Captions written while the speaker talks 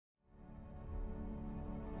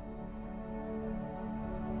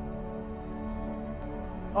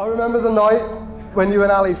I remember the night when you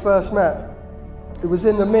and Ali first met. It was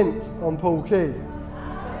in the Mint on Poole Quay.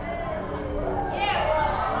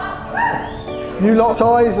 You locked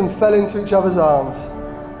eyes and fell into each other's arms.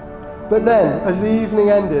 But then, as the evening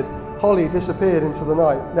ended, Holly disappeared into the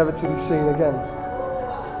night, never to be seen again.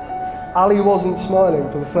 Ali wasn't smiling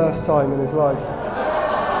for the first time in his life.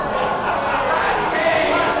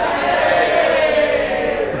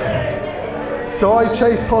 So I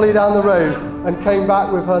chased Holly down the road and came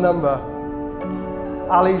back with her number.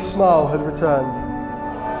 Ali's smile had returned.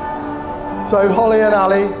 So Holly and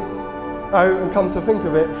Ali, oh, and come to think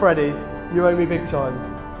of it, Freddie, you owe me big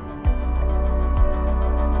time.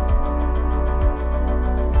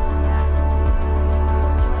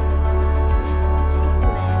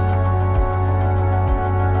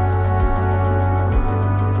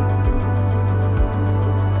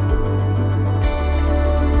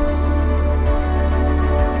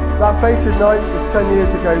 That fated night was 10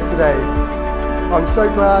 years ago today. I'm so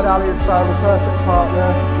glad Ali has found the perfect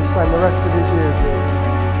partner to spend the rest of his years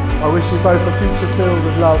with. I wish you both a future filled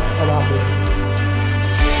with love and happiness.